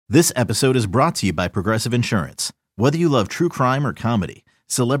This episode is brought to you by Progressive Insurance. Whether you love true crime or comedy,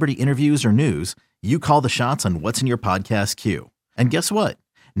 celebrity interviews or news, you call the shots on what's in your podcast queue. And guess what?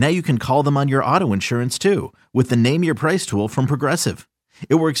 Now you can call them on your auto insurance too with the Name Your Price tool from Progressive.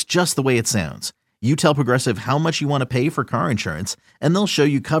 It works just the way it sounds. You tell Progressive how much you want to pay for car insurance, and they'll show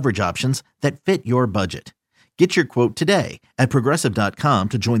you coverage options that fit your budget. Get your quote today at Progressive.com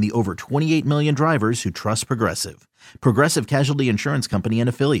to join the over 28 million drivers who trust Progressive. Progressive Casualty Insurance Company and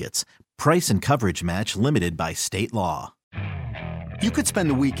Affiliates. Price and coverage match limited by state law. You could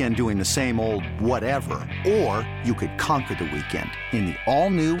spend the weekend doing the same old whatever, or you could conquer the weekend in the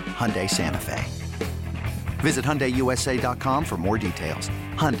all-new Hyundai Santa Fe. Visit HyundaiUSA.com for more details.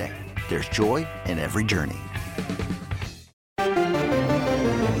 Hyundai, there's joy in every journey.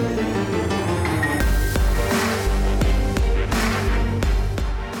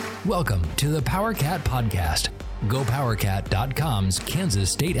 Welcome to the Powercat Podcast, GoPowercat.com's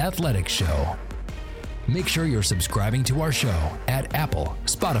Kansas State Athletics Show. Make sure you're subscribing to our show at Apple,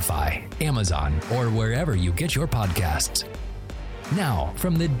 Spotify, Amazon, or wherever you get your podcasts. Now,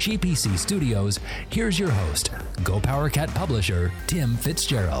 from the GPC studios, here's your host, GoPowercat publisher, Tim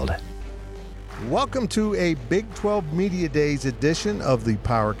Fitzgerald. Welcome to a Big 12 Media Days edition of the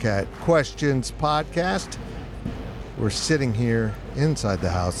Powercat Questions Podcast. We're sitting here inside the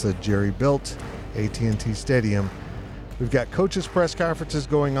house that Jerry built, AT&T Stadium. We've got coaches' press conferences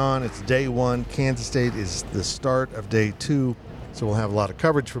going on. It's day one. Kansas State is the start of day two, so we'll have a lot of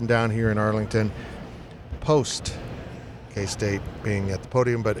coverage from down here in Arlington post K-State being at the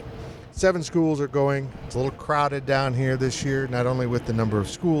podium. But 7 schools are going. It's a little crowded down here this year, not only with the number of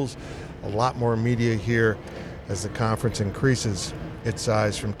schools, a lot more media here as the conference increases its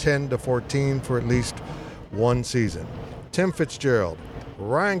size from 10 to 14 for at least one season. Tim Fitzgerald,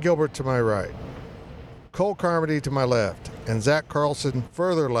 Ryan Gilbert to my right, Cole Carmody to my left, and Zach Carlson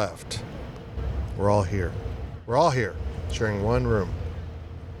further left. We're all here. We're all here, sharing one room.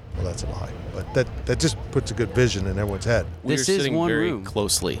 Well, that's a lie, but that just puts a good vision in everyone's head. This is one very room.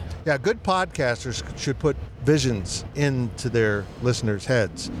 Closely. Yeah, good podcasters should put visions into their listeners'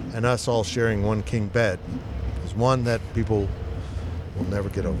 heads, and us all sharing one king bed is one that people will never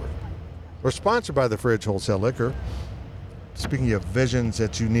get over. We're sponsored by the Fridge Wholesale Liquor. Speaking of visions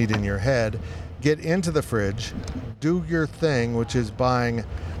that you need in your head, get into the Fridge, do your thing, which is buying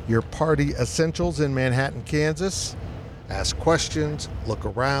your party essentials in Manhattan, Kansas. Ask questions, look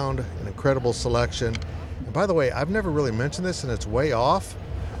around, an incredible selection. And by the way, I've never really mentioned this and it's way off,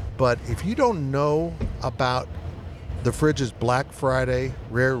 but if you don't know about the Fridge's Black Friday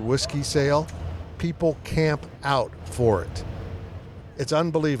rare whiskey sale, people camp out for it. It's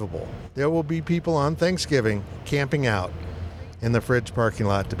unbelievable. There will be people on Thanksgiving camping out in the Fridge parking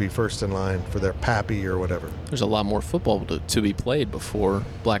lot to be first in line for their pappy or whatever. There's a lot more football to be played before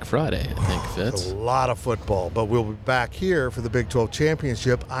Black Friday, I think, Fitz. A lot of football, but we'll be back here for the Big 12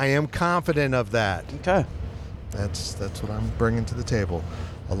 Championship. I am confident of that. Okay. That's what I'm bringing to the table.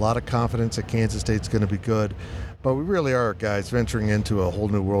 A lot of confidence that Kansas State's going to be good, but we really are, guys, venturing into a whole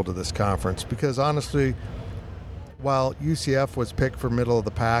new world of this conference because honestly, while UCF was picked for middle of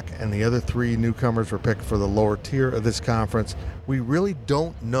the pack and the other 3 newcomers were picked for the lower tier of this conference, we really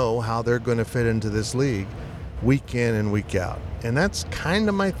don't know how they're going to fit into this league week in and week out. And that's kind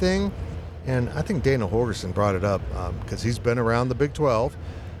of my thing. And I think Dana Holgerson brought it up because he's been around the Big 12.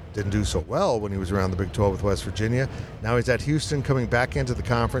 Didn't do so well when he was around the Big 12 with West Virginia. Now he's at Houston coming back into the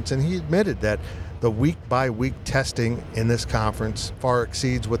conference, and he admitted that the week-by-week testing in this conference far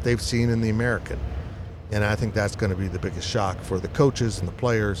exceeds what they've seen in the American. And I think that's going to be the biggest shock for the coaches and the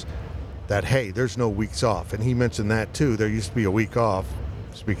players that, hey, there's no weeks off. And he mentioned that, too. There used to be a week off,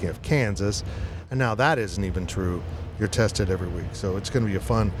 speaking of Kansas, and now that isn't even true. You're tested every week. So it's going to be a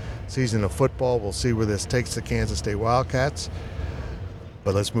fun season of football. We'll see where this takes the Kansas State Wildcats.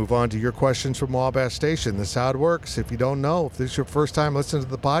 But let's move on to your questions from Wabash Station. This is how it works. If you don't know, if this is your first time listening to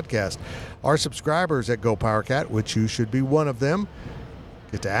the podcast, our subscribers at GoPowercat, which you should be one of them,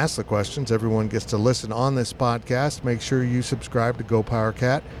 get to ask the questions. Everyone gets to listen on this podcast. Make sure you subscribe to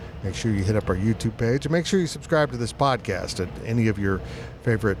GoPowercat. Make sure you hit up our YouTube page. And make sure you subscribe to this podcast at any of your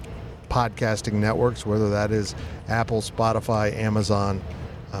favorite podcasting networks, whether that is Apple, Spotify, Amazon.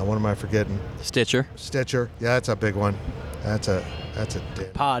 What am I forgetting? Stitcher. Yeah, that's a big one. That's a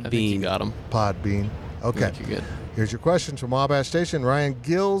Podbean. You got them. Podbean. Okay. You're good. Here's your questions from Wabash Station. Ryan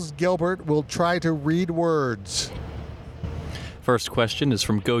Gilbert will try to read words. First question is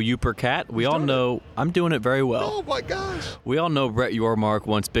from Go Upercat. We all know I'm doing it very well. Oh my gosh. We all know Brett Yormark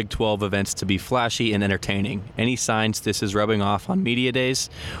wants Big 12 events to be flashy and entertaining. Any signs this is rubbing off on media days,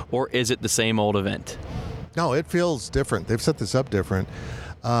 or is it the same old event? No, it feels different. They've set this up different.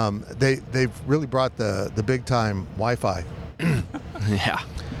 They've really brought the big time Wi-Fi. Yeah.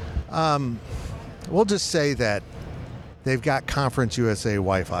 We'll just say that they've got Conference USA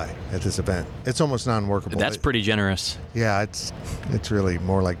Wi-Fi at this event. It's almost non-workable. That's pretty generous. Yeah, it's really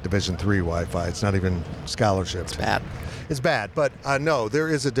more like Division III Wi-Fi. It's not even scholarship. It's bad. It's bad, but no, there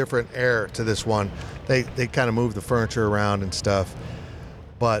is a different air to this one. They kind of move the furniture around and stuff.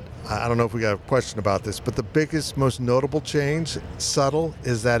 But I don't know if we got a question about this, but the biggest, most notable change, subtle,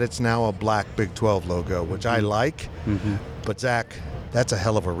 is that it's now a black Big 12 logo, which I like. Mm-hmm. But Zach, that's a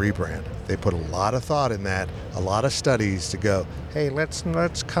hell of a rebrand. They put a lot of thought in that, a lot of studies to go, hey, let's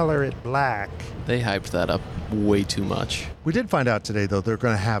color it black. They hyped that up way too much. We did find out today, though, they're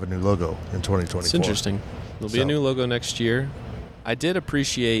going to have a new logo in 2024. It's interesting. There'll be a new logo next year. I did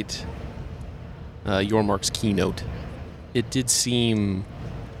appreciate Yormark's keynote. It did seem...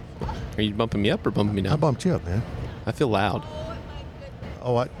 Are you bumping me up or bumping me down? I bumped you up, man. I feel loud.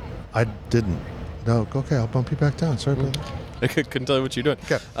 Oh, I didn't. No, okay, I'll bump you back down. Sorry about that. I couldn't tell you what you're doing.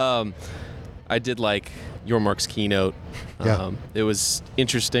 Okay. I did like Yormark's keynote. Yeah. It was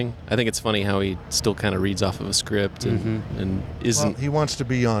interesting. I think it's funny how he still kind of reads off of a script and isn't... Well, he wants to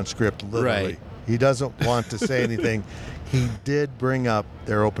be on script, literally. Right. He doesn't want to say anything. He did bring up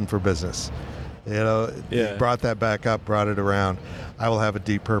they're open for business. You know, Yeah. He brought that back up, brought it around. I will have a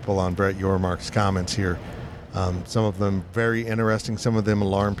deep purple on Brett Yormark's comments here. Some of them very interesting. Some of them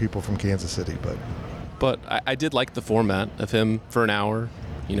alarm people from Kansas City. But I did like the format of him for an hour.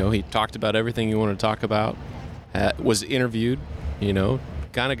 You know, he talked about everything he wanted to talk about. Was interviewed, you know,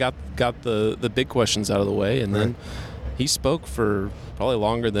 kind of got the big questions out of the way. And then he spoke for probably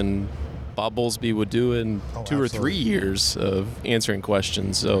longer than Bob Bowlesby would do in 2 or 3 years of answering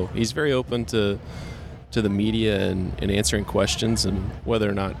questions. So he's very open to the media and answering questions, and whether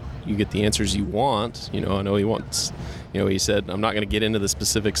or not you get the answers you want. You know, I know he wants, you know, he said, I'm not going to get into the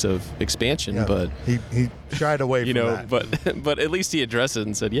specifics of expansion, but he shied away from that. but at least he addressed it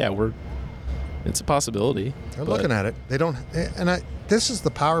and said, yeah, it's a possibility. They're looking at it. They don't, and this is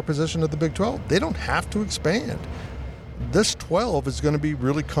the power position of the Big 12. They don't have to expand. This 12 is going to be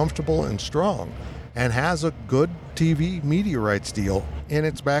really comfortable and strong and has a good TV media rights deal in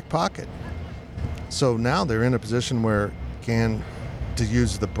its back pocket. So now they're in a position where to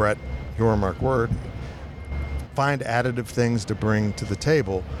use the Brett Yormark word, find additive things to bring to the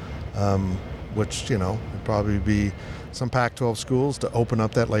table, which, you know, would probably be some Pac-12 schools to open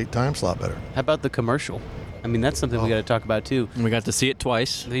up that late time slot better. How about the commercial? I mean, that's something we got to talk about, too. We got to see it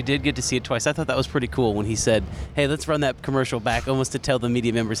twice. We did get to see it twice. I thought that was pretty cool when he said, hey, let's run that commercial back, almost to tell the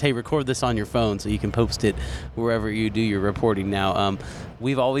media members, hey, record this on your phone so you can post it wherever you do your reporting now.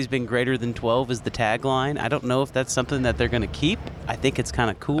 We've always been greater than 12 is the tagline. I don't know if that's something that they're going to keep. I think it's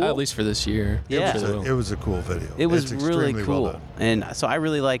kind of cool. At least for this year. Yeah. It was a cool video. It was really cool. Well done. And so I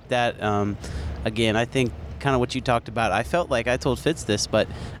really like that. Again, I think kind of what you talked about. I felt like, I told Fitz this, but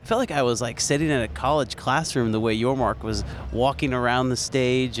I felt like I was like sitting in a college classroom the way Yormark was walking around the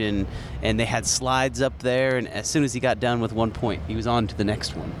stage, and they had slides up there, and as soon as he got done with one point, he was on to the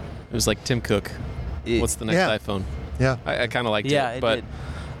next one. It was like Tim Cook. What's the next iPhone? Yeah. I kind of liked it. But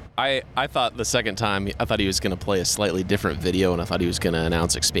did. I thought the second time, I thought he was going to play a slightly different video, and I thought he was going to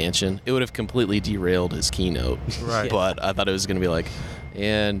announce expansion. It would have completely derailed his keynote. Right. But I thought it was going to be like,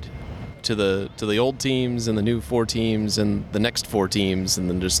 and to the old teams and the new 4 teams and the next 4 teams, and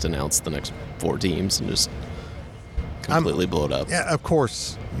then just announce the next 4 teams and just completely blow it up. Yeah, of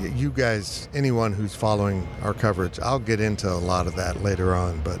course. You guys, anyone who's following our coverage, I'll get into a lot of that later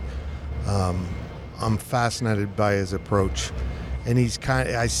on, but I'm fascinated by his approach. And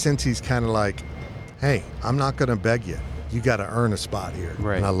I sense he's kind of like, hey, I'm not going to beg you. You got to earn a spot here.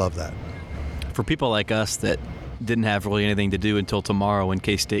 Right. And I love that. For people like us that didn't have really anything to do until tomorrow when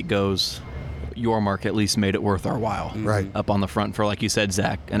K-State goes, Yormark at least made it worth our while. Right. Up on the front for, like you said,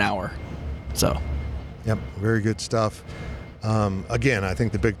 Zach, an hour. So. Yep, very good stuff. Again, I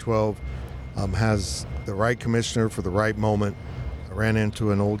think the Big 12 has the right commissioner for the right moment. I ran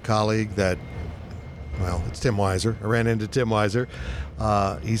into an old colleague it's Tim Weiser. I ran into Tim Weiser.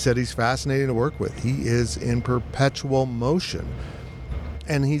 He said he's fascinating to work with. He is in perpetual motion.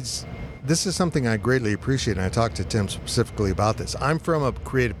 And this is something I greatly appreciate, and I talked to Tim specifically about this. I'm from a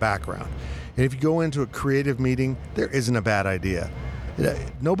creative background, and if you go into a creative meeting, there isn't a bad idea.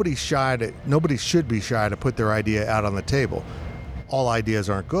 Nobody should be shy to put their idea out on the table. All ideas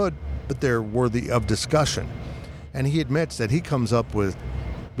aren't good, but they're worthy of discussion. And he admits that he comes up with,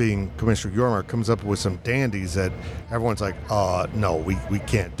 being Commissioner Yormark, comes up with some dandies that everyone's like, no, we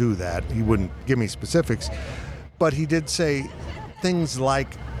can't do that. He wouldn't give me specifics, but he did say things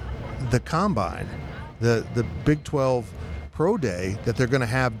like the combine, the Big 12 pro day that they're going to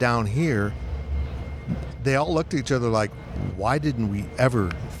have down here, they all looked at each other like, why didn't we ever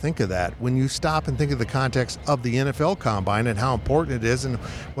think of that? When you stop and think of the context of the NFL Combine and how important it is and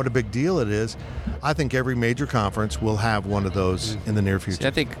what a big deal it is, I think every major conference will have one of those in the near future. See,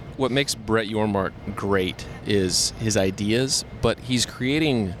 I think what makes Brett Yormark great is his ideas, but he's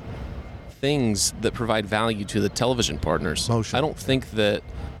creating things that provide value to the television partners. Motion. I don't think that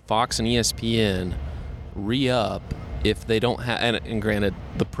Fox and ESPN re-up if they don't have, and granted,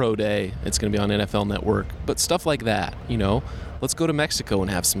 the pro day, it's going to be on NFL Network, but stuff like that, let's go to Mexico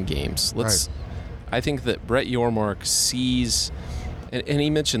and have some games. Right. I think that Brett Yormark sees, and he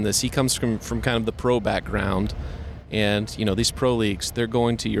mentioned this, he comes from kind of the pro background, and, these pro leagues, they're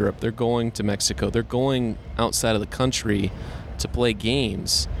going to Europe, they're going to Mexico, they're going outside of the country to play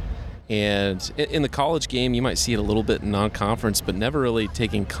games. And in the college game, you might see it a little bit in non-conference, but never really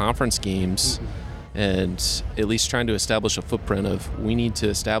taking conference games and at least trying to establish a footprint of we need to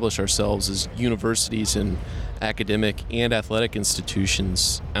establish ourselves as universities and academic and athletic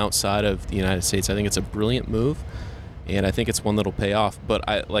institutions outside of the United States. I think it's a brilliant move, and I think it's one that'll pay off. But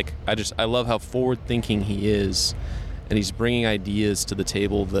I love how forward-thinking he is, and he's bringing ideas to the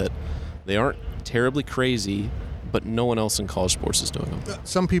table that they aren't terribly crazy, but no one else in college sports is doing them.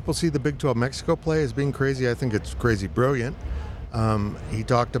 Some people see the Big 12 Mexico play as being crazy. I think it's crazy brilliant. He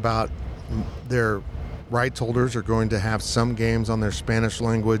talked about their rights holders are going to have some games on their Spanish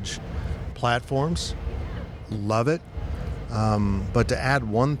language platforms. Love it. But to add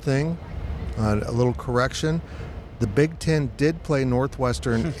one thing, a little correction, the Big Ten did play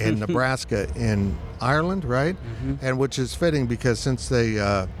Northwestern and Nebraska in Ireland, right? Mm-hmm. And which is fitting because since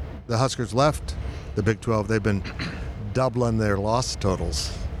the Huskers left the Big 12, they've been doubling their loss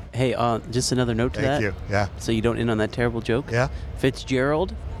totals. Hey, just another note to that. Thank you. Yeah. So you don't end on that terrible joke. Yeah.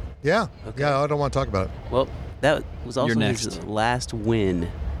 Fitzgerald. Yeah. Okay. Yeah. I don't want to talk about it. Well, that was also his last win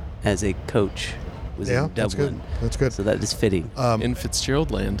as a coach. Was in Dublin. That's good. So that is fitting. In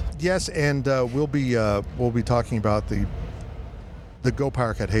Fitzgerald land. Yes, and we'll be talking about the Go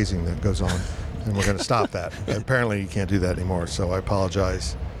Powercat hazing that goes on, and we're going to stop that. Apparently, you can't do that anymore. So I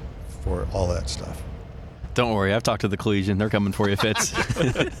apologize for all that stuff. Don't worry, I've talked to the Collegian. They're coming for you, Fitz.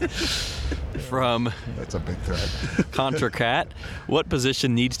 From that's a big threat. ContraCat, what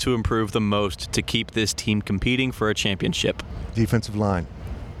position needs to improve the most to keep this team competing for a championship? Defensive line.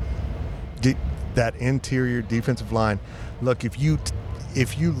 That interior defensive line. Look, if you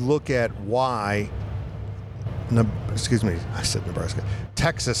look at why, I said Nebraska.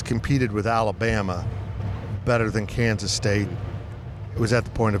 Texas competed with Alabama better than Kansas State. It was at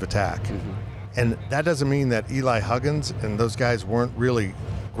the point of attack. Mm-hmm. And that doesn't mean that Eli Huggins and those guys weren't really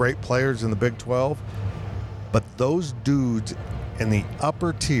great players in the Big 12, but those dudes in the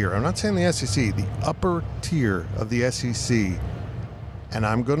upper tier, I'm not saying the SEC, the upper tier of the SEC, and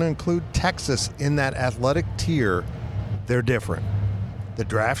I'm going to include Texas in that athletic tier, they're different. The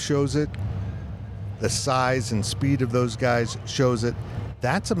draft shows it. The size and speed of those guys shows it.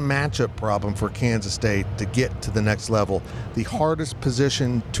 That's a matchup problem for Kansas State to get to the next level. The hardest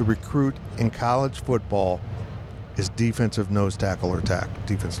position to recruit in college football is defensive nose tackle or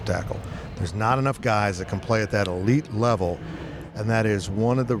defensive tackle. There's not enough guys that can play at that elite level, and that is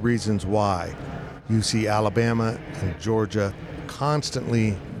one of the reasons why you see Alabama and Georgia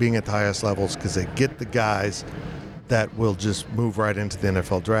constantly being at the highest levels, because they get the guys that will just move right into the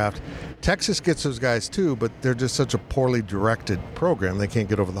NFL draft. Texas gets those guys too, but they're just such a poorly directed program, they can't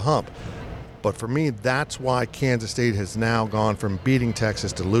get over the hump. But for me, that's why Kansas State has now gone from beating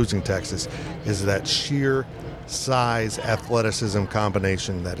Texas to losing Texas, is that sheer size, athleticism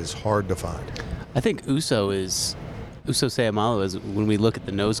combination that is hard to find. I think Uso Seumalo is, when we look at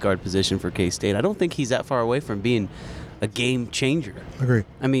the nose guard position for K-State, I don't think he's that far away from being a game changer. Agree.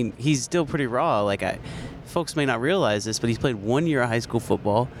 I mean, he's still pretty raw. Folks may not realize this, but he's played 1 year of high school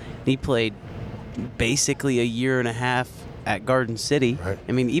football. He played basically a year and a half at Garden City. Right.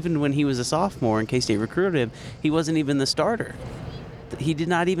 I mean, even when he was a sophomore and K-State recruited him, he wasn't even the starter. He did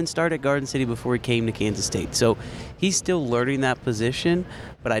not even start at Garden City before he came to Kansas State. So he's still learning that position,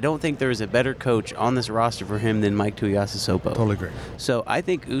 but I don't think there is a better coach on this roster for him than Mike Tuiasosopo. Totally agree. So I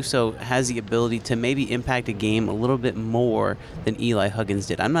think Uso has the ability to maybe impact a game a little bit more than Eli Huggins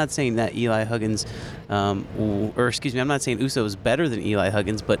did. I'm not saying that I'm not saying Uso is better than Eli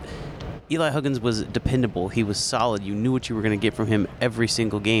Huggins, but Eli Huggins was dependable. He was solid. You knew what you were going to get from him every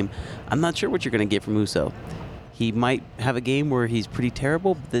single game. I'm not sure what you're going to get from Uso. He might have a game where he's pretty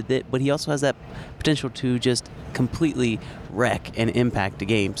terrible, but he also has that potential to just completely wreck and impact a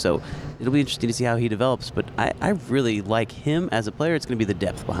game. So it'll be interesting to see how he develops. But I really like him as a player. It's going to be the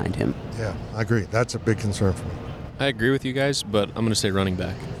depth behind him. Yeah, I agree. That's a big concern for me. I agree with you guys, but I'm going to say running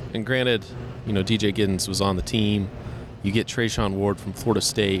back. And granted, DJ Giddens was on the team. You get Trayshawn Ward from Florida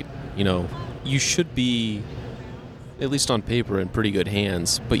State. You should be, at least on paper, in pretty good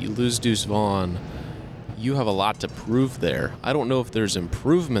hands, but you lose Deuce Vaughn. You have a lot to prove there. I don't know if there's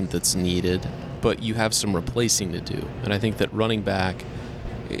improvement that's needed, but you have some replacing to do. And I think that running back,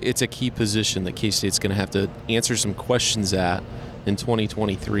 it's a key position that K-State's going to have to answer some questions at in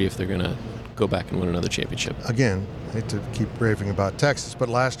 2023 if they're going to go back and win another championship. Again, I hate to keep raving about Texas, but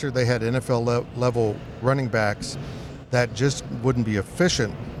last year they had NFL level running backs that just wouldn't be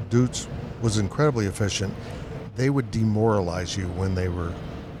efficient. Deuce was incredibly efficient. They would demoralize you when they were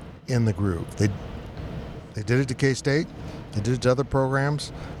in the groove. They did it to K-State. They did it to other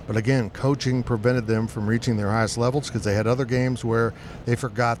programs. But again, coaching prevented them from reaching their highest levels because they had other games where they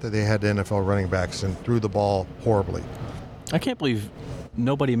forgot that they had NFL running backs and threw the ball horribly. I can't believe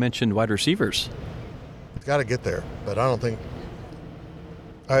nobody mentioned wide receivers. It's got to get there, but I don't think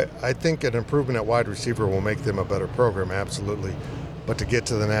I think an improvement at wide receiver will make them a better program, absolutely. But to get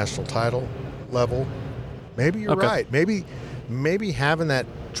to the national title level, maybe you're right. Maybe having that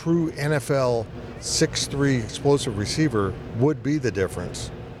true NFL 6'3" explosive receiver would be the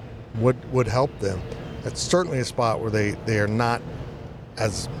difference, would help them. That's certainly a spot where they are not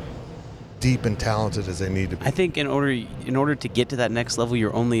as deep and talented as they need to be. I think in order to get to that next level,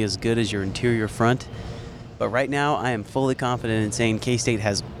 you're only as good as your interior front. But right now, I am fully confident in saying K-State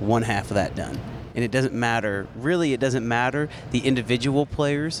has one half of that done. And it doesn't matter. Really, it doesn't matter the individual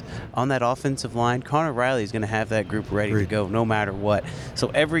players on that offensive line. Connor Riley is going to have that group ready to go no matter what. So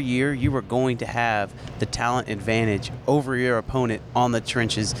every year, you are going to have the talent advantage over your opponent on the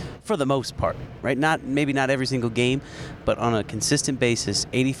trenches for the most part, right? Maybe not every single game, but on a consistent basis,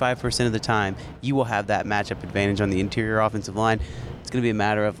 85% of the time, you will have that matchup advantage on the interior offensive line. It's going to be a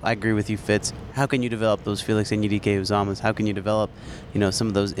matter of, I agree with you, Fitz, how can you develop those Felix and Udike Uzamas? How can you develop, some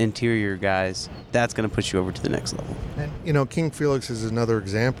of those interior guys? That's going to push you over to the next level. And, King Felix is another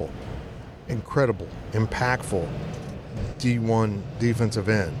example. Incredible, impactful D1 defensive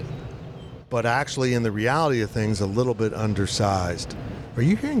end. But actually, in the reality of things, a little bit undersized. Are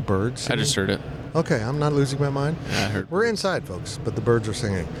you hearing birds singing? I just heard it. Okay, I'm not losing my mind. Yeah, I heard. We're inside, folks, but the birds are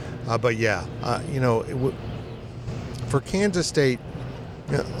singing. For Kansas State,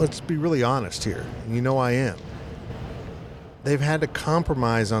 let's be really honest here. I am. They've had to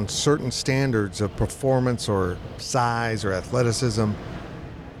compromise on certain standards of performance or size or athleticism,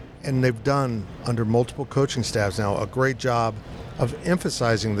 and they've done, under multiple coaching staffs now, a great job of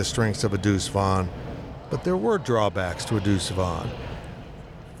emphasizing the strengths of a Deuce Vaughn, but there were drawbacks to a Deuce Vaughn.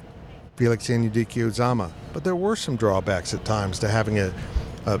 Felix Anudike-Uzomah, but there were some drawbacks at times to having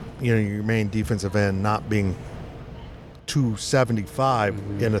your main defensive end not being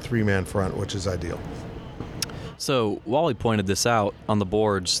 275 in a three-man front, which is ideal. So Wally pointed this out on the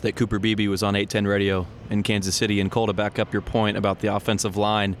boards that Cooper Beebe was on 810 radio in Kansas City. And Cole, to back up your point about the offensive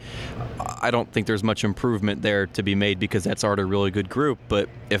line, I don't think there's much improvement there to be made because that's already a really good group. But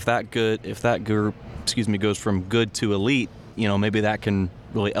if that group goes from good to elite, maybe that can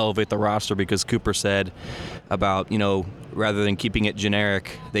really elevate the roster because Cooper said about, rather than keeping it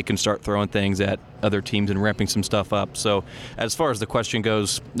generic, they can start throwing things at other teams and ramping some stuff up. So as far as the question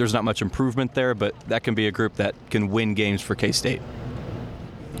goes, there's not much improvement there, but that can be a group that can win games for K-State.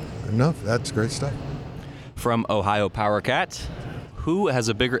 Enough. That's great stuff. From Ohio Powercat, who has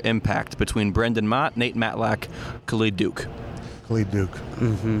a bigger impact between Brendan Mott, Nate Matlack, Khalid Duke? Khalid Duke.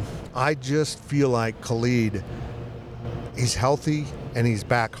 Mm-hmm. I just feel like Khalid, he's healthy and he's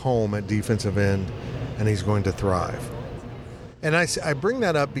back home at defensive end and he's going to thrive. And I bring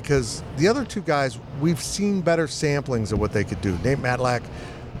that up because the other two guys, we've seen better samplings of what they could do. Nate Matlack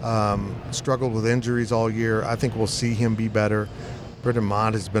struggled with injuries all year. I think we'll see him be better. Brendan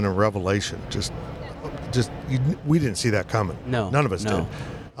Mott has been a revelation. We didn't see that coming. No, none of us did.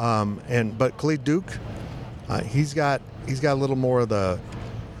 But Khalid Duke, he's got a little more of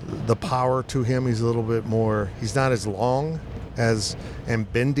the power to him. He's a little bit more. He's not as long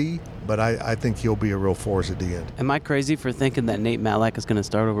and bendy, but I think he'll be a real force at the end. Am I crazy for thinking that Nate Matlack is going to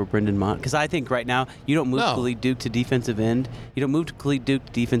start over Brendan Mott? Because I think right now you don't move Khalid Duke to defensive end. You don't move Khalid Duke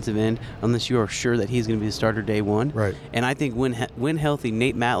to defensive end unless you are sure that he's going to be the starter day one. Right. And I think when healthy,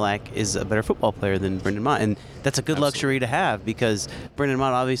 Nate Matlack is a better football player than Brendan Mott, and that's a good luxury to have because Brendan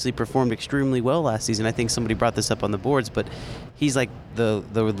Mott obviously performed extremely well last season. I think somebody brought this up on the boards, but he's like the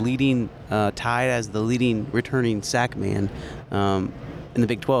leading tied as the leading returning sack man in the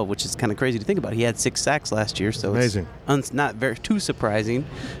Big 12, which is kind of crazy to think about. He had 6 sacks last year, so amazing. It's not too surprising.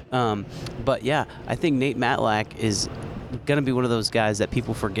 But yeah, I think Nate Matlack is going to be one of those guys that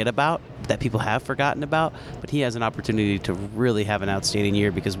people forget about, that people have forgotten about, but he has an opportunity to really have an outstanding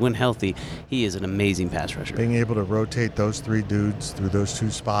year because when healthy, he is an amazing pass rusher. Being able to rotate those three dudes through those two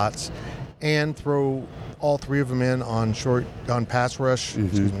spots and throw all three of them in on pass rush,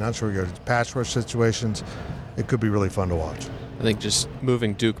 excuse me, not short yardage, pass rush situations, it could be really fun to watch. I think just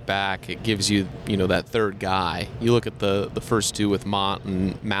moving Duke back, it gives you, that third guy. You look at the first two with Mott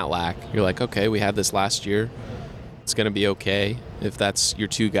and Matlack, you're like, okay, we had this last year. It's going to be okay if that's your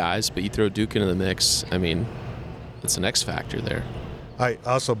two guys, but you throw Duke into the mix, I mean, it's an X factor there. I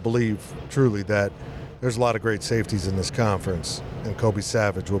also believe truly that there's a lot of great safeties in this conference, and Kobe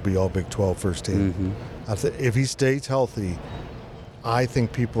Savage will be all Big 12 first team. If he stays healthy, I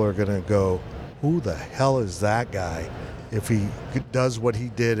think people are going to go, who the hell is that guy? If he does what he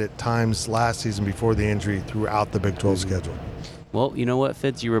did at times last season before the injury throughout the Big 12 schedule. Well, you know what,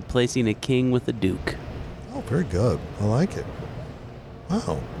 Fitz? You're replacing a king with a duke. Oh, very good. I like it.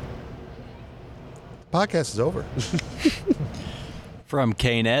 Wow. Podcast is over. From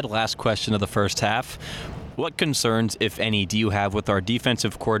Kane Ed, last question of the first half. What concerns, if any, do you have with our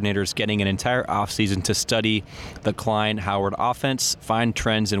defensive coordinators getting an entire offseason to study the Klein-Howard offense, find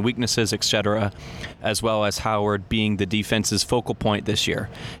trends and weaknesses, etc., as well as Howard being the defense's focal point this year?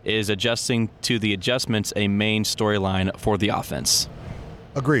 Is adjusting to the adjustments a main storyline for the offense?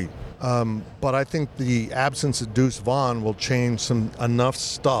 Agreed. But I think the absence of Deuce Vaughn will change enough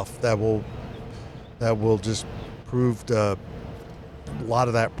stuff that will just prove a lot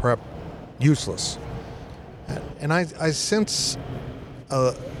of that prep useless. And I sense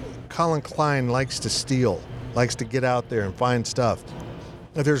Colin Klein likes to steal, likes to get out there and find stuff.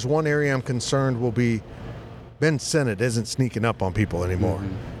 If there's one area I'm concerned will be Ben Sinnott isn't sneaking up on people anymore.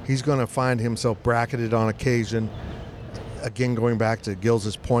 He's going to find himself bracketed on occasion. Again, going back to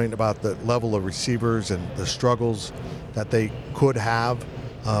Gills' point about the level of receivers and the struggles that they could have,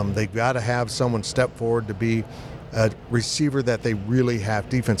 they've got to have someone step forward to be a receiver that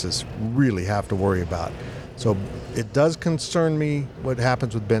defenses really have to worry about. So it does concern me what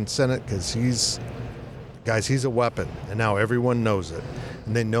happens with Ben Sinnott because he's a weapon, and now everyone knows it.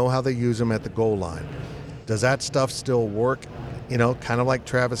 And they know how they use him at the goal line. Does that stuff still work? Kind of like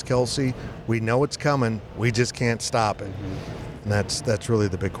Travis Kelce, we know it's coming, we just can't stop it. And that's really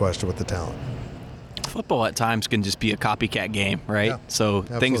the big question with the talent. Football at times can just be a copycat game, right? Yeah, so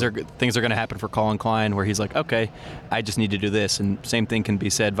absolutely. things are going to happen for Colin Klein where he's like, okay, I just need to do this, and same thing can be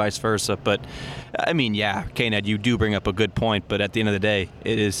said vice versa. But I mean, yeah, K-Ned, you do bring up a good point, but at the end of the day,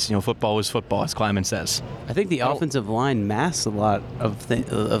 it is football is football, as Kleiman says. I think the offensive line masks a lot of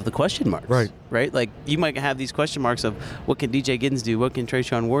the question marks. Right? Like, you might have these question marks of what can DJ Giddens do, what can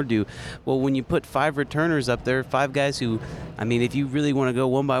Trayshawn Ward do? Well, when you put 5 returners up there, 5 guys who, I mean, if you really want to go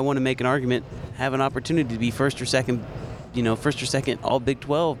one by one and make an argument, have an opportunity to be first or second all Big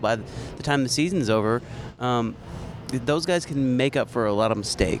 12 by the time the season's over, those guys can make up for a lot of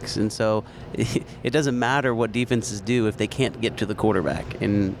mistakes. And so it doesn't matter what defenses do if they can't get to the quarterback.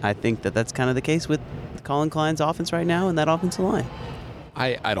 And I think that's kind of the case with Colin Klein's offense right now and that offensive line.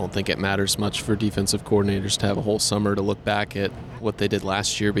 I don't think it matters much for defensive coordinators to have a whole summer to look back at what they did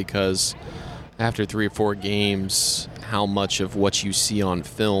last year, because after 3 or 4 games, how much of what you see on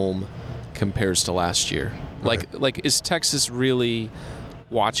film compares to last year? Right. Like is Texas really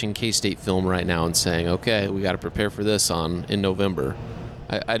watching K-State film right now and saying, okay, we got to prepare for this in November?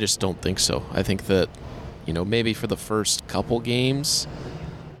 I just don't think so. I think that, maybe for the first couple games,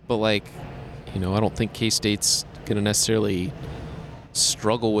 but I don't think K-State's going to necessarily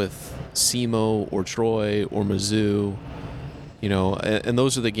struggle with SEMO or Troy or Mizzou, and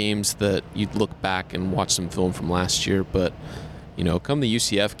those are the games that you'd look back and watch some film from last year. But, come the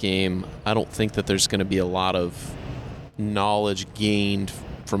UCF game, I don't think that there's going to be a lot of knowledge gained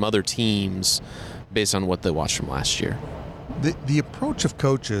from other teams based on what they watched from last year. The approach of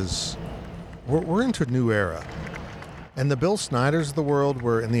coaches, we're into a new era. And the Bill Snyders of the world,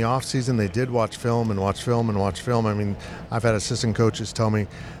 where in the offseason they did watch film and watch film and watch film. I mean, I've had assistant coaches tell me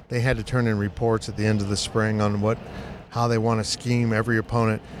they had to turn in reports at the end of the spring on how they want to scheme every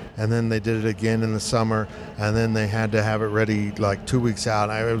opponent, and then they did it again in the summer, and then they had to have it ready like 2 weeks out.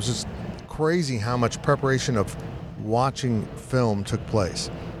 It was just crazy how much preparation of watching film took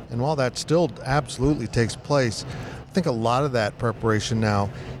place. And while that still absolutely takes place, I think a lot of that preparation now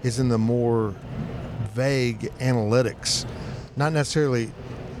is in the more vague analytics. Not necessarily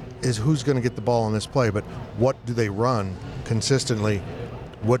is who's going to get the ball on this play, but what do they run consistently?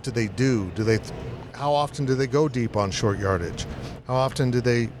 What do they do? How often do they go deep on short yardage? How often do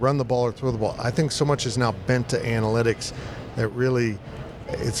they run the ball or throw the ball? I think so much is now bent to analytics that really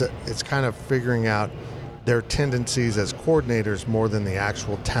it's kind of figuring out their tendencies as coordinators more than the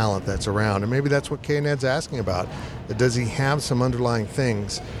actual talent that's around. And maybe that's what K-Ned's asking about. Does he have some underlying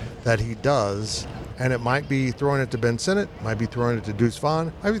things that he does? And it might be throwing it to Ben Sinnott, might be throwing it to Deuce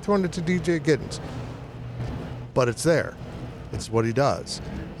Vaughn, might be throwing it to DJ Giddens. But it's there. It's what he does.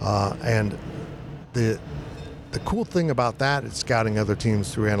 And the cool thing about that is scouting other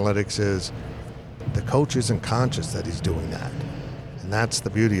teams through analytics is the coach isn't conscious that he's doing that. And that's the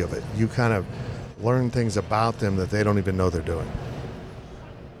beauty of it. You kind of learn things about them that they don't even know they're doing.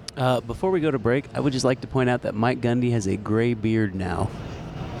 Before we go to break, I would just like to point out that Mike Gundy has a gray beard now.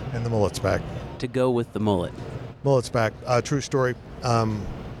 And the mullet's back. To go with the mullet. Mullet's back. True story. A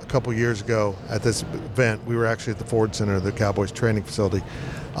couple years ago at this event, we were actually at the Ford Center, the Cowboys training facility.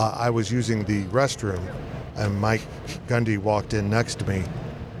 I was using the restroom, and Mike Gundy walked in next to me,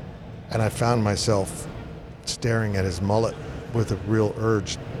 and I found myself staring at his mullet with a real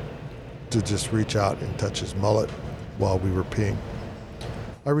urge to just reach out and touch his mullet while we were peeing.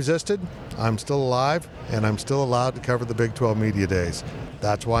 I resisted. I'm still alive, and I'm still allowed to cover the Big 12 Media Days.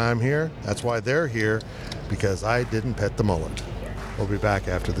 That's why I'm here. That's why they're here, because I didn't pet the mullet. We'll be back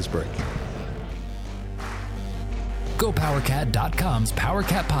after this break. GoPowerCat.com's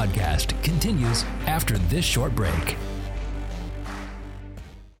Powercat podcast continues after this short break.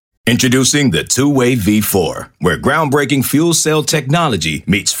 Introducing the two-way V4, where groundbreaking fuel cell technology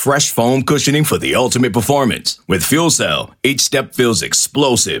meets fresh foam cushioning for the ultimate performance. With fuel cell, each step feels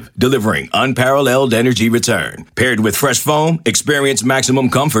explosive, delivering unparalleled energy return. Paired with fresh foam, experience maximum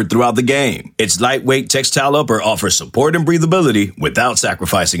comfort throughout the game. Its lightweight textile upper offers support and breathability without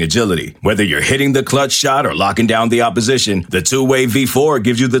sacrificing agility. Whether you're hitting the clutch shot or locking down the opposition, the two-way V4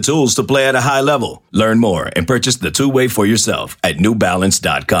 gives you the tools to play at a high level. Learn more and purchase the two-way for yourself at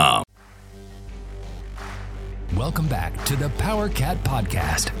newbalance.com. Welcome back to the Powercat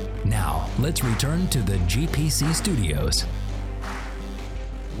podcast. Now, let's return to the GPC studios.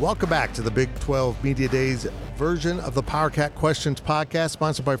 Welcome back to the Big 12 Media Days version of the Powercat Questions podcast,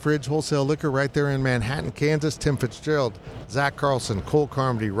 sponsored by Fridge Wholesale Liquor right there in Manhattan, Kansas. Tim Fitzgerald, Zach Carlson, Cole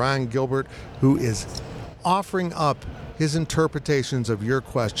Carmody, Ryan Gilbert, who is offering up his interpretations of your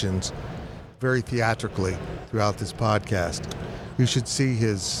questions very theatrically throughout this podcast. You should see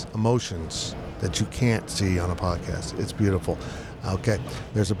his emotions that you can't see on a podcast. It's beautiful. Okay,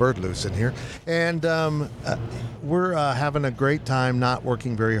 there's a bird loose in here. And we're having a great time not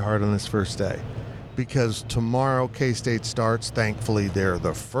working very hard on this first day, because tomorrow K-State starts. Thankfully, they're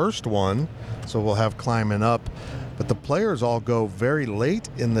the first one, so we'll have climbing up. But the players all go very late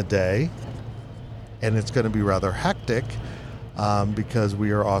in the day, and it's going to be rather hectic because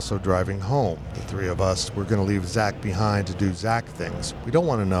we are also driving home. The three of us, we're going to leave Zach behind to do Zach things. We don't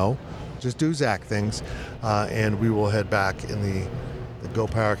want to know. Just do Zach things, and we will head back in the Go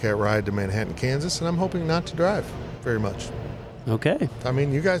Powercat ride to Manhattan, Kansas, and I'm hoping not to drive very much. Okay. I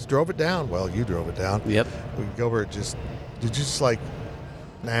mean, you guys drove it down. Well, you drove it down. Yep. Gilbert, did you just like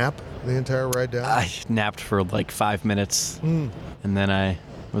nap the entire ride down? I napped for like 5 minutes, and then I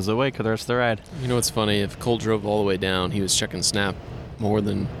was awake for the rest of the ride. You know what's funny? If Cole drove all the way down, he was checking Snap more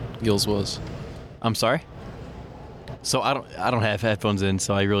than Gills was. I'm sorry? So I don't have headphones in,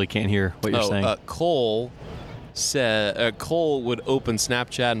 so I really can't hear what you're saying. Cole said Cole would open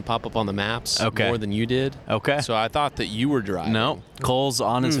Snapchat and pop up on the maps more than you did. Okay. So I thought that you were driving. No, Cole's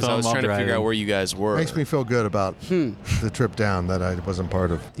on his phone. So I was while trying to figure driving. out where you guys were. Makes me feel good about the trip down that I wasn't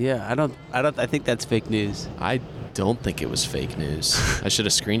part of. Yeah, I think that's fake news. I don't think it was fake news. I should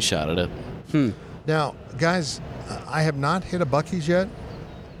have screenshotted it. Now, guys, I have not hit a Buc-ee's yet.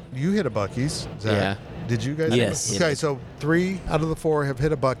 You hit a Buc-ee's, Zach. Yeah. Did you guys? Yes. Okay, so 3 out of the 4 have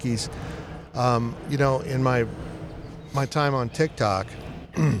hit a Buc-ee's. You know, in my time on TikTok,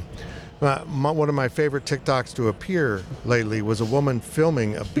 one of my favorite TikToks to appear lately was a woman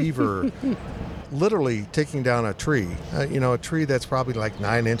filming a beaver literally taking down a tree. A tree that's probably like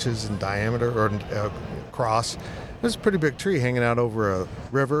 9 inches in diameter or across. It's a pretty big tree hanging out over a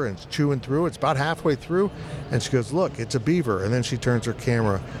river, and it's chewing through. It's about halfway through, and she goes, "Look, it's a beaver." And then she turns her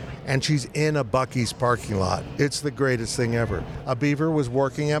camera, and she's in a Buc-ee's parking lot. It's the greatest thing ever. A beaver was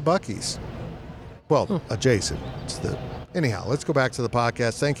working at Buc-ee's. Well, adjacent. Anyhow, let's go back to the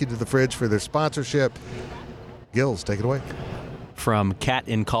podcast. Thank you to the Fridge for their sponsorship. Gills, take it away. From Cat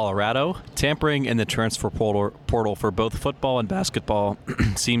in Colorado, tampering in the transfer portal for both football and basketball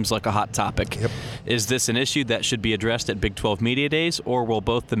seems like a hot topic. Yep. Is this an issue that should be addressed at Big 12 Media Days, or will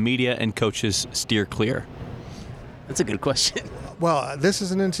both the media and coaches steer clear? That's a good question. Well, this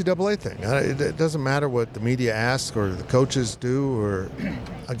is an NCAA thing. It doesn't matter what the media asks or the coaches do. Or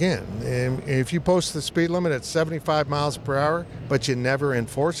again, if you post the speed limit at 75 miles per hour, but you never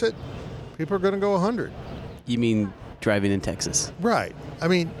enforce it, people are going to go 100. You mean driving in Texas? Right. I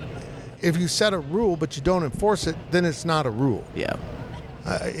mean, if you set a rule but you don't enforce it, then it's not a rule. Yeah.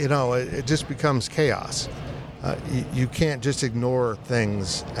 It just becomes chaos. You can't just ignore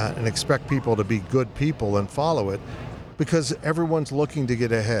things and expect people to be good people and follow it, because everyone's looking to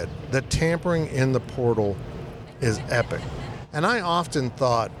get ahead. The tampering in the portal is epic. And I often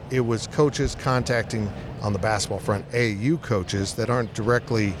thought it was coaches contacting, on the basketball front, AAU coaches that aren't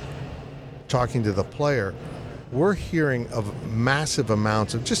directly talking to the player. We're hearing of massive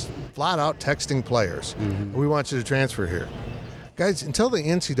amounts of just flat out texting players. Mm-hmm. We want you to transfer here. Guys, until the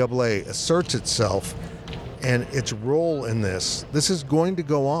NCAA asserts itself and its role in this is going to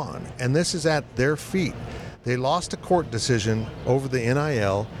go on, and this is at their feet. They lost a court decision over the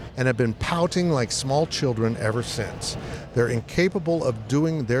NIL and have been pouting like small children ever since. They're incapable of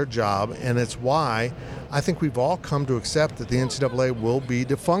doing their job, and it's why I think we've all come to accept that the NCAA will be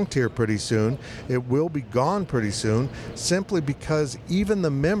defunct here pretty soon. It will be gone pretty soon, simply because even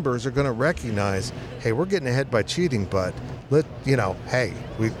the members are going to recognize, hey, we're getting ahead by cheating, but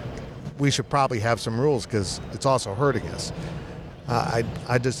we should probably have some rules because it's also hurting us.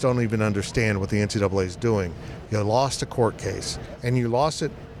 I just don't even understand what the NCAA is doing. You lost a court case, and you lost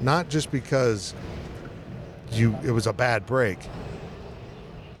it not just because it was a bad break.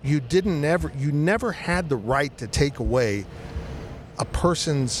 You never had the right to take away a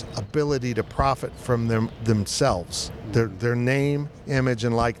person's ability to profit from themselves, their name, image,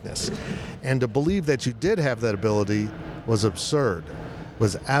 and likeness. And to believe that you did have that ability was absurd,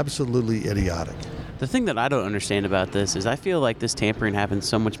 was absolutely idiotic. The thing that I don't understand about this is I feel like this tampering happens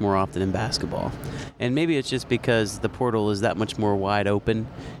so much more often in basketball. And maybe it's just because the portal is that much more wide open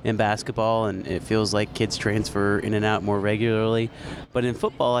in basketball, and it feels like kids transfer in and out more regularly. But in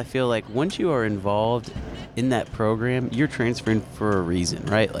football, I feel like once you are involved in that program, you're transferring for a reason,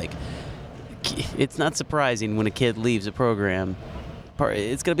 right? Like, it's not surprising when a kid leaves a program.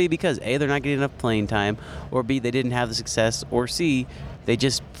 It's going to be because A, they're not getting enough playing time, or B, they didn't have the success, or C, they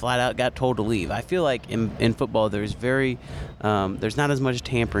just flat out got told to leave. I feel like in football there's there's not as much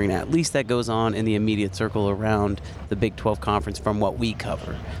tampering, at least that goes on in the immediate circle around the Big 12 conference from what we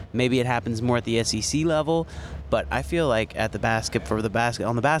cover. Maybe it happens more at the SEC level, but I feel like on the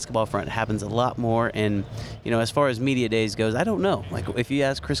basketball front it happens a lot more. And as far as media days goes, I don't know. Like, if you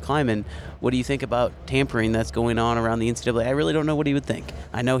ask Chris Kleiman, what do you think about tampering that's going on around the NCAA? I really don't know what he would think.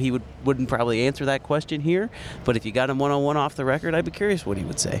 I know he wouldn't probably answer that question here, but if you got him one-on-one off the record, I'd be curious what he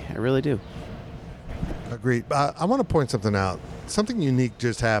would say. I really do. Agreed. I want to point something out. Something unique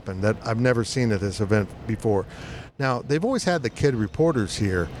just happened that I've never seen at this event before. Now, they've always had the kid reporters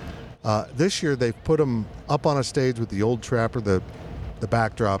here. This year, they've put them up on a stage with the Old Trapper, the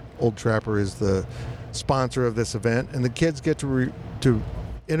backdrop. Old Trapper is the sponsor of this event, and the kids get to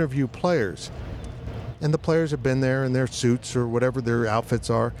interview players. And the players have been there in their suits or whatever their outfits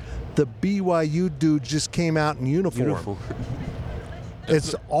are. The BYU dude just came out in uniform.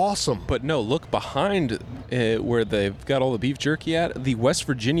 It's awesome. But no, look behind where they've got all the beef jerky at. The West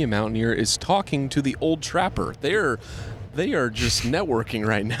Virginia Mountaineer is talking to the Old Trapper. They are just networking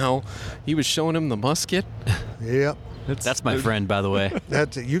right now. He was showing him the musket. Yep. That's my friend, by the way.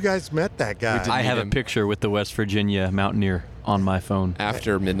 You guys met that guy. I have a picture with the West Virginia Mountaineer on my phone.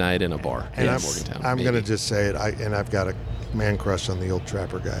 After midnight in a bar in Morgantown. I'm going to just say it, and I've got a man crush on the Old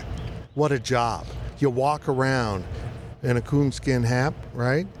Trapper guy. What a job. You walk around in a coonskin hat,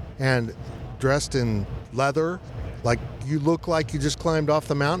 right? And dressed in leather, like you look like you just climbed off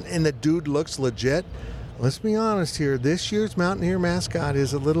the mountain, and the dude looks legit. Let's be honest here. This year's Mountaineer mascot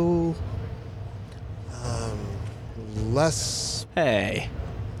is a little less... Hey.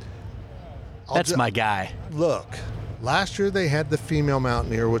 That's my guy. Look, last year they had the female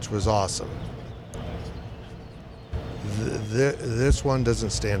Mountaineer, which was awesome. This one doesn't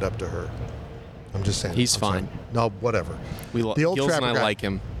stand up to her. I'm just saying. He's fine. No, whatever. The old Gills Trapper and I guy, like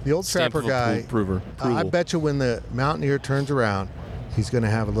him. The Old Trapper guy. I bet you when the Mountaineer turns around, he's going to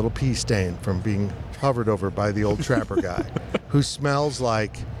have a little pee stain from being hovered over by the Old Trapper guy, who smells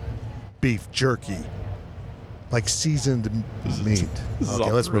like beef jerky, like seasoned meat.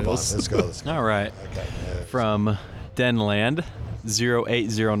 Okay, let's move on. Let's go. All right. Okay. From Denland,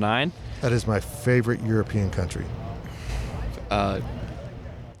 0809. That is my favorite European country.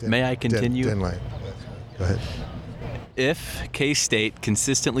 May I continue? Denland. Go ahead. If K-State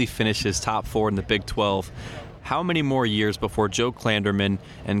consistently finishes top 4 in the Big 12, how many more years before Joe Klanderman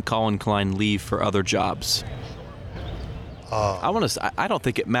and Colin Klein leave for other jobs? I don't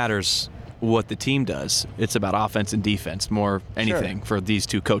think it matters what the team does. It's about offense and defense more anything for these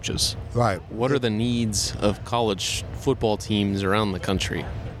two coaches. Right. What are the needs of college football teams around the country?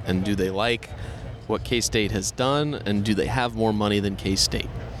 And do they like what K-State has done, and do they have more money than K-State?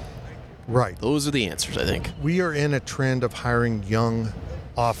 Right. Those are the answers, I think. We are in a trend of hiring young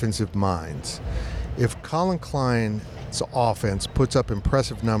offensive minds. If Colin Klein's offense puts up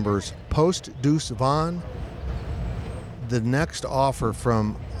impressive numbers post-Deuce Vaughn, the next offer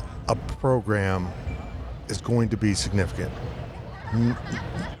from a program is going to be significant.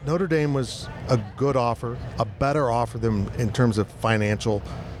 Notre Dame was a good offer, a better offer than in terms of financial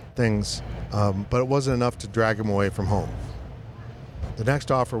things, but it wasn't enough to drag him away from home. The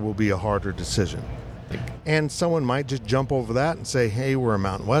next offer will be a harder decision. And someone might just jump over that and say, hey, we're a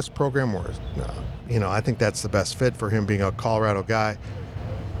Mountain West program. I think that's the best fit for him being a Colorado guy.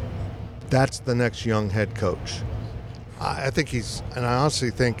 That's the next young head coach. I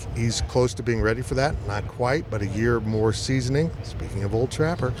honestly think he's close to being ready for that. Not quite, but a year more seasoning. Speaking of Old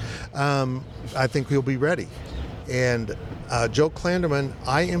Trapper, I think he'll be ready. And Joe Klanderman,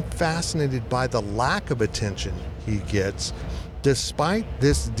 I am fascinated by the lack of attention he gets, despite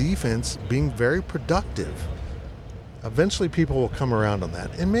this defense being very productive. Eventually people will come around on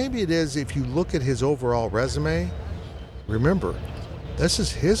that. And maybe it is, if you look at his overall resume, remember, this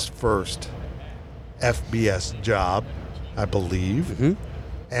is his first FBS job, I believe. Mm-hmm.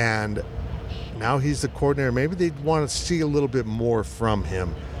 And now he's the coordinator. Maybe they want to see a little bit more from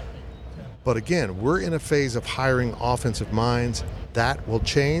him. But again, we're in a phase of hiring offensive minds. That will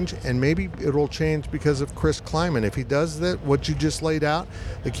change, and maybe it will change because of Chris Klieman. If he does that, what you just laid out,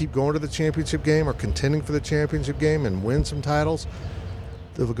 they keep going to the championship game or contending for the championship game and win some titles,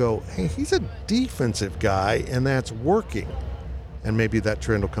 they'll go, hey, he's a defensive guy, and that's working. And maybe that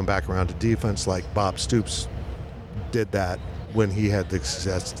trend will come back around to defense, like Bob Stoops did that when he had the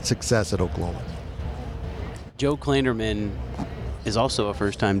success at Oklahoma. Joe Klanderman is also a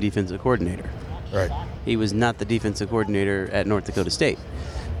first-time defensive coordinator. Right. He was not the defensive coordinator at North Dakota State.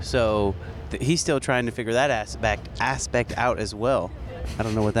 So he's still trying to figure that aspect out as well. I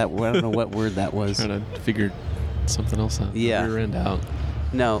don't know what word that was. Trying to figure something else out. Yeah. Rear end out.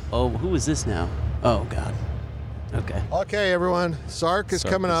 No. Oh, who is this now? Oh, God. Okay. Okay, everyone. Sark is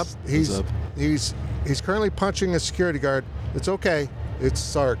coming up. He's currently punching a security guard. It's okay. It's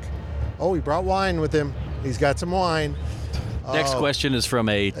Sark. Oh, he brought wine with him. He's got some wine. Next question is from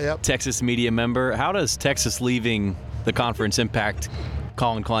a Texas media member. How does Texas leaving the conference impact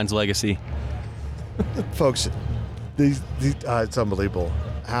Colin Klein's legacy? Folks, it's unbelievable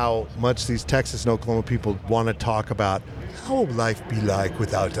how much these Texas and Oklahoma people want to talk about how will life be like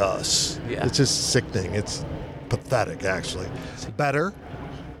without us. Yeah. It's just sickening. It's pathetic, actually. Better,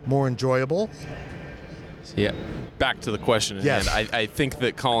 more enjoyable. Yeah. Back to the question at hand. I think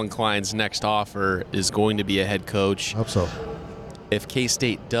that Colin Klein's next offer is going to be a head coach. I hope so. If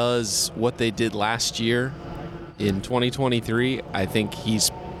K-State does what they did last year in 2023, I think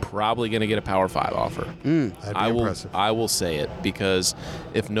he's probably going to get a Power 5 offer. That'd be impressive. I will say it, because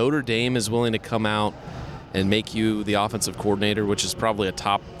if Notre Dame is willing to come out and make you the offensive coordinator, which is probably a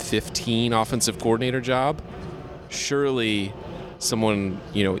top 15 offensive coordinator job, surely someone,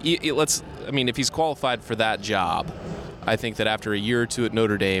 if he's qualified for that job, I think that after a year or two at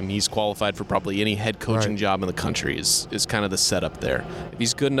Notre Dame, he's qualified for probably any head coaching job in the country is kind of the setup there. If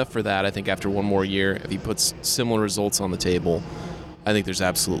he's good enough for that, I think after one more year, if he puts similar results on the table, I think there's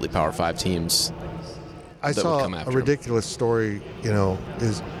absolutely Power 5 teams I that saw would come after a ridiculous story,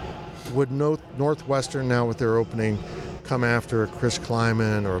 is would Northwestern now with their opening come after Chris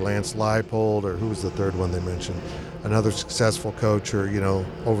Klieman or Lance Leipold, or who was the third one they mentioned, another successful coach, or,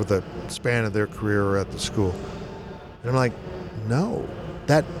 over the span of their career or at the school? And I'm like, no.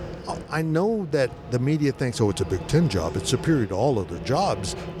 I know that the media thinks, it's a Big Ten job. It's superior to all other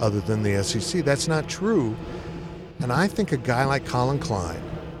jobs other than the SEC. That's not true. And I think a guy like Colin Klein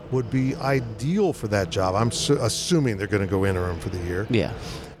would be ideal for that job. I'm assuming they're going to go interim for the year. Yeah.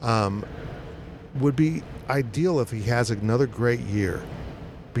 Would be ideal if he has another great year,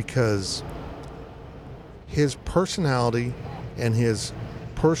 because his personality and his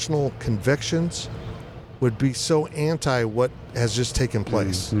personal convictions would be so anti what has just taken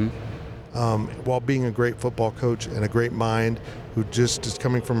place. Mm-hmm. While being a great football coach and a great mind who just is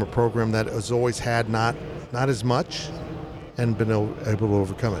coming from a program that has always had not as much and been able to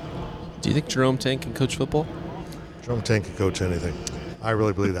overcome it. Do you think Jerome Tank can coach football? Jerome Tank can coach anything. I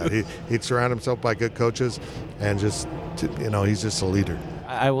really believe that. He'd surround himself by good coaches and just, he's just a leader.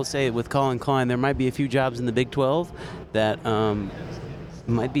 I will say with Colin Klein, there might be a few jobs in the Big 12 that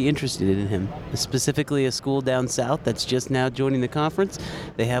might be interested in him, specifically a school down south that's just now joining the conference.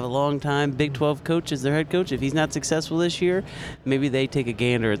 They have a long-time Big 12 coach as their head coach. If he's not successful this year, maybe they take a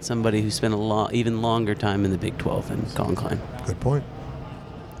gander at somebody who spent even longer time in the Big 12 than Colin Klein. Good point.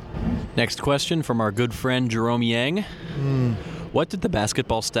 Next question from our good friend Jerome Yang. What did the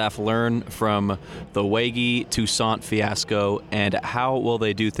basketball staff learn from the Wege Toussaint fiasco, and how will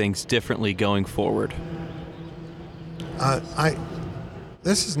they do things differently going forward?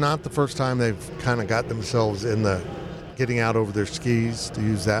 This is not the first time they've kind of got themselves in the getting out over their skis, to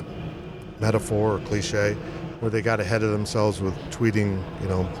use that metaphor or cliche, where they got ahead of themselves with tweeting,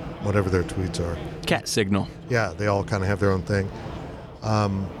 whatever their tweets are. Cat signal. Yeah, they all kind of have their own thing.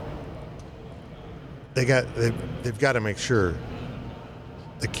 They've got to make sure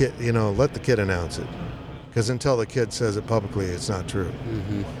the kid, let the kid announce it, because until the kid says it publicly, it's not true.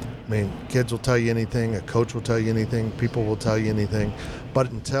 Mm-hmm. I mean, kids will tell you anything, a coach will tell you anything, people will tell you anything, but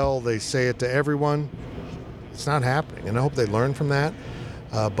until they say it to everyone, it's not happening. And I hope they learn from that.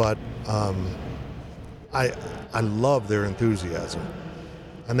 But I love their enthusiasm,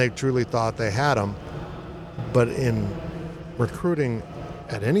 and they truly thought they had them. But in recruiting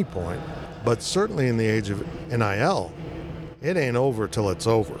at any point, but certainly in the age of NIL, it ain't over till it's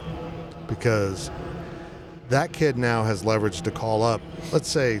over, because that kid now has leverage to call up, let's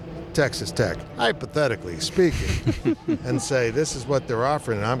say, Texas Tech, hypothetically speaking, and say, this is what they're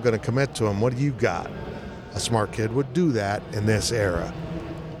offering, and I'm going to commit to them. What do you got? A smart kid would do that in this era.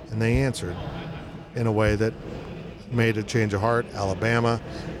 And they answered in a way that made a change of heart. Alabama,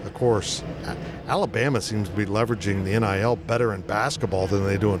 of course, Alabama seems to be leveraging the NIL better in basketball than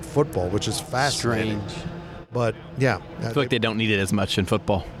they do in football, which is fascinating. Strange. But, yeah. I feel like they don't need it as much in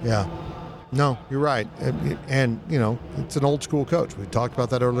football. Yeah. No, you're right. And, it's an old school coach. We talked about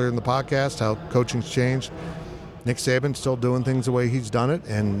that earlier in the podcast, how coaching's changed. Nick Saban's still doing things the way he's done it,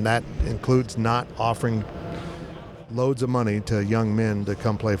 and that includes not offering loads of money to young men to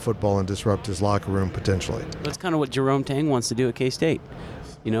come play football and disrupt his locker room potentially. That's kind of what Jerome Tang wants to do at K-State.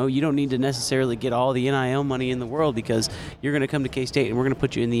 You don't need to necessarily get all the NIL money in the world, because you're going to come to K-State and we're going to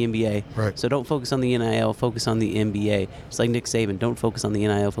put you in the NBA. Right. So don't focus on the NIL, focus on the NBA. It's like Nick Saban, don't focus on the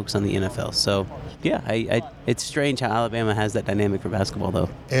NIL, focus on the NFL. So, yeah, it's strange how Alabama has that dynamic for basketball, though.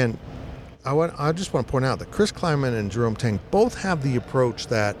 And I just want to point out that Chris Klieman and Jerome Tang both have the approach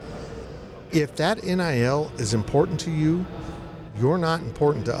that if that NIL is important to you, you're not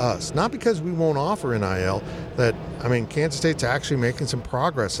important to us. Not because we won't offer NIL. Kansas State's actually making some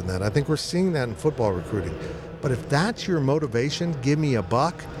progress in that. I think we're seeing that in football recruiting. But if that's your motivation, give me a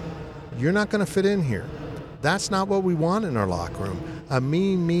buck, you're not going to fit in here. That's not what we want in our locker room. A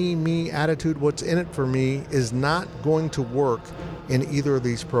me attitude, what's in it for me, is not going to work in either of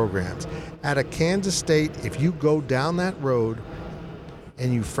these programs. At a Kansas State, if you go down that road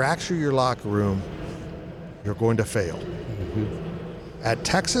and you fracture your locker room, you're going to fail. Mm-hmm. At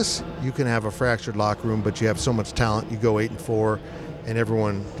Texas, you can have a fractured locker room, but you have so much talent, you go 8-4, and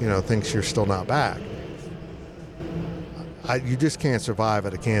everyone, thinks you're still not back. You just can't survive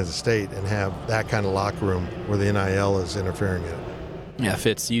at a Kansas State and have that kind of locker room where the NIL is interfering in it. Yeah,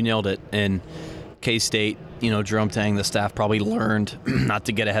 Fitz, you nailed it. And K-State, Jerome Tang, the staff probably learned not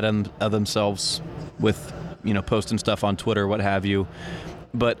to get ahead of themselves with, posting stuff on Twitter, what have you.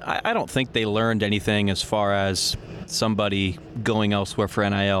 But I don't think they learned anything as far as somebody going elsewhere for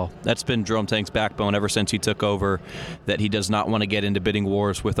NIL. That's been Jerome Tang's backbone ever since he took over, that he does not want to get into bidding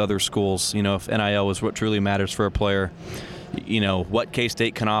wars with other schools. If NIL is what truly matters for a player, what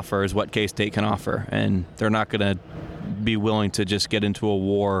K-State can offer is what K-State can offer. And they're not going to be willing to just get into a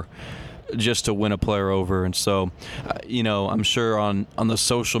war just to win a player over. And so, I'm sure on the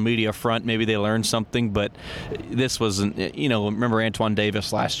social media front, maybe they learned something, but this wasn't, remember Antoine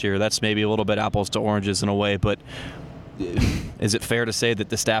Davis last year? That's maybe a little bit apples to oranges in a way, but is it fair to say that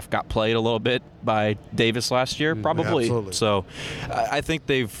the staff got played a little bit by Davis last year? Probably. Absolutely. So I think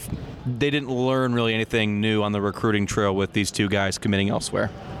they didn't learn really anything new on the recruiting trail with these two guys committing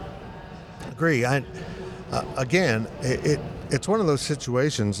elsewhere. Agree. Again, it's one of those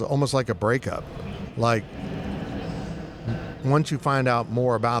situations, almost like a breakup. Like, once you find out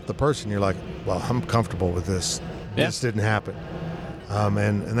more about the person, you're like, well, I'm comfortable with this. Yeah. This didn't happen.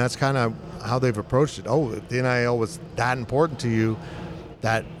 And that's kind of how they've approached it. Oh, if the NIL was that important to you,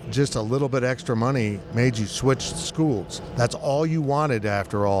 that just a little bit extra money made you switch schools. That's all you wanted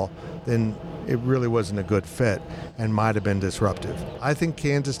after all, then it really wasn't a good fit and might have been disruptive. I think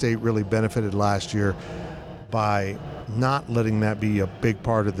Kansas State really benefited last year by not letting that be a big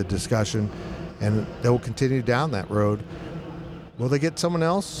part of the discussion, and they will continue down that road. Will they get someone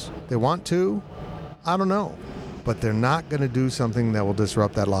else? They want to? I don't know. But they're not going to do something that will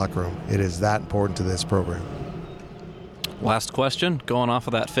disrupt that locker room. It is that important to this program. Last question, going off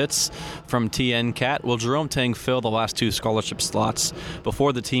of that, Fitz, from TN Cat. Will Jerome Tang fill the last 2 scholarship slots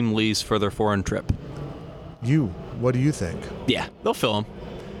before the team leaves for their foreign trip? What do you think? Yeah, they'll fill them.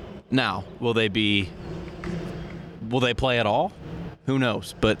 Now, will they play at all? Who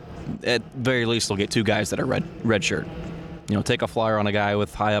knows? But at very least, they'll get 2 guys that are red shirt. Take a flyer on a guy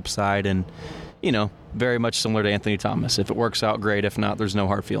with high upside and, very much similar to Anthony Thomas. If it works out, great. If not, there's no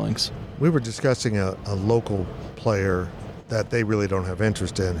hard feelings. We were discussing a local player that they really don't have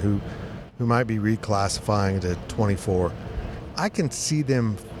interest in who might be reclassifying to 24. I can see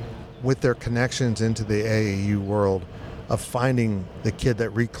them with their connections into the AAU world of finding the kid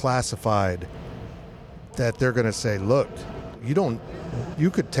that reclassified, that they're going to say, look, you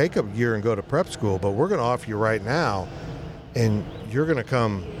could take a year and go to prep school, but we're going to offer you right now, and you're going to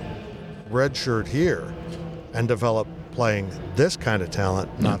come redshirt here and develop playing this kind of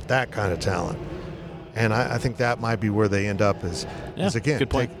talent, not that kind of talent. And I think that might be where they end up is again,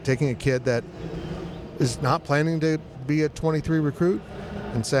 taking a kid that is not planning to be a 23 recruit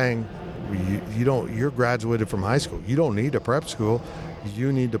and saying, you're graduated from high school. You don't need a prep school.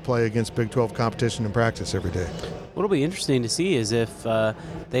 You need to play against Big 12 competition and practice every day. What'll be interesting to see is if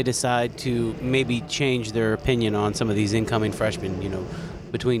they decide to maybe change their opinion on some of these incoming freshmen,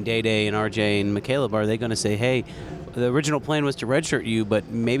 between Day and RJ and McCaleb. Are they going to say, hey, the original plan was to redshirt you, but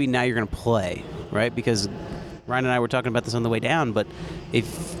maybe now you're going to play, right? Because Ryan and I were talking about this on the way down, but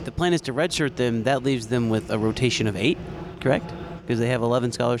if the plan is to redshirt them, that leaves them with a rotation of 8, correct? Because they have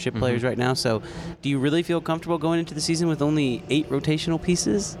 11 scholarship players right now. So do you really feel comfortable going into the season with only 8 rotational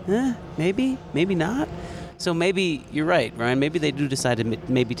pieces? Maybe not. So maybe you're right, Ryan. Maybe they do decide to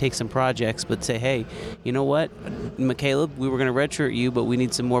maybe take some projects, but say, hey, you know what, McCaleb, we were going to redshirt you, but we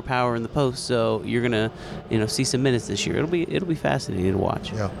need some more power in the post, so you're going to, see some minutes this year. It'll be fascinating to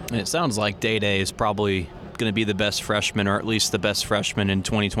watch. Yeah. And it sounds like Day is probably going to be the best freshman, or at least the best freshman in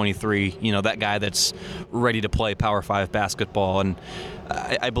 2023. That guy that's ready to play Power 5 basketball, and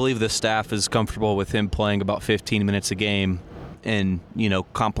I believe the staff is comfortable with him playing about 15 minutes a game. And,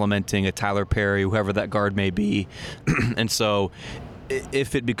 complementing a Tyler Perry, whoever that guard may be. And so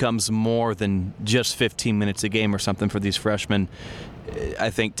if it becomes more than just 15 minutes a game or something for these freshmen, I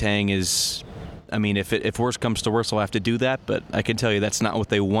think Tang is, if worse comes to worse, they'll have to do that. But I can tell you that's not what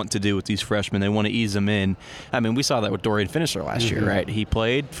they want to do with these freshmen. They want to ease them in. We saw that with Dorian Finisher last year, right? He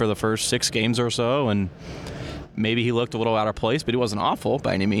played for the first 6 games or so, and maybe he looked a little out of place, but he wasn't awful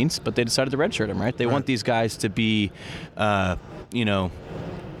by any means. But they decided to redshirt him, right? They want these guys to be,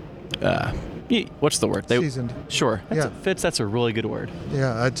 what's the word? Seasoned. Sure. That's a really good word.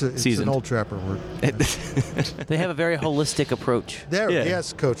 Yeah, it's an old trapper word. They have a very holistic approach.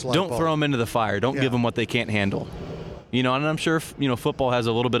 Yes, Coach. Don't throw them into the fire. Don't give them what they can't handle. And I'm sure football has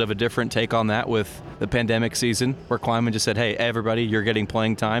a little bit of a different take on that with the pandemic season, where Kleiman just said, hey, everybody, you're getting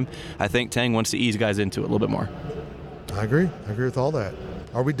playing time. I think Tang wants to ease guys into it a little bit more. I agree with all that.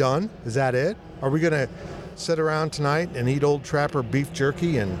 Are we done? Is that it? Are we going to sit around tonight and eat Old Trapper beef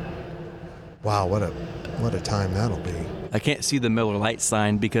jerky? And wow, what a time that'll be. I can't see the Miller Lite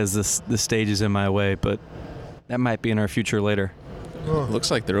sign because the stage is in my way, but that might be in our future later. Looks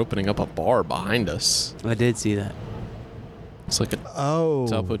like they're opening up a bar behind us. I did see that. It's like a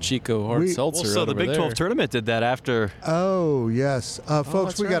Topo Chico hard seltzer. So the Big 12 tournament did that after. Oh, yes.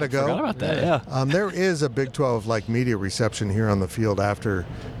 Folks, we got to go. Forgot about that, yeah. There is a Big 12 media reception here on the field after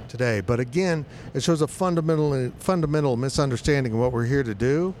today. But again, it shows a fundamental misunderstanding of what we're here to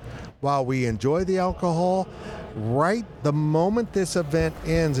do. While we enjoy the alcohol, right the moment this event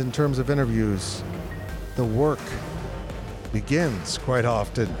ends in terms of interviews, the work begins quite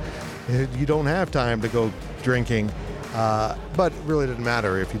often. You don't have time to go drinking. But it really doesn't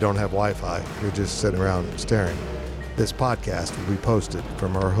matter if you don't have Wi-Fi. You're just sitting around staring. This podcast will be posted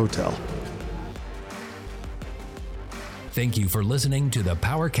from our hotel. Thank you for listening to the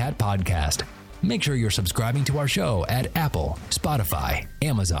Powercat Podcast. Make sure you're subscribing to our show at Apple, Spotify,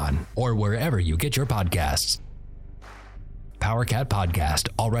 Amazon, or wherever you get your podcasts. Powercat Podcast.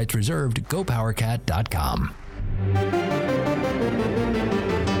 All rights reserved. GoPowercat.com.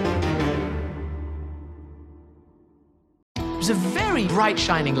 It was a very bright,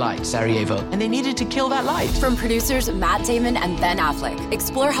 shining light, Sarajevo, and they needed to kill that light. From producers Matt Damon and Ben Affleck,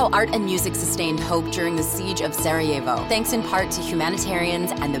 explore how art and music sustained hope during the siege of Sarajevo, thanks in part to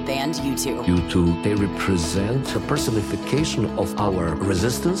humanitarians and the band U2. U2, they represent a personification of our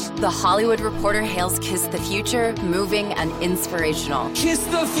resistance. The Hollywood Reporter hails Kiss the Future, moving and inspirational. Kiss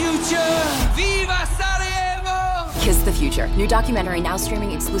the future! Viva Sarajevo! Kiss the Future, new documentary now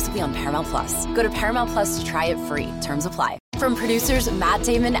streaming exclusively on Paramount+. Go to Paramount+ to try it free. Terms apply. From producers Matt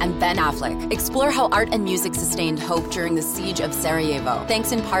Damon and Ben Affleck, explore how art and music sustained hope during the siege of Sarajevo,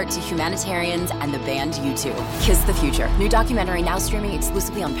 thanks in part to humanitarians and the band U2. Kiss the Future, new documentary now streaming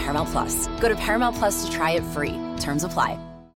exclusively on Paramount+. Go to Paramount+ to try it free. Terms apply.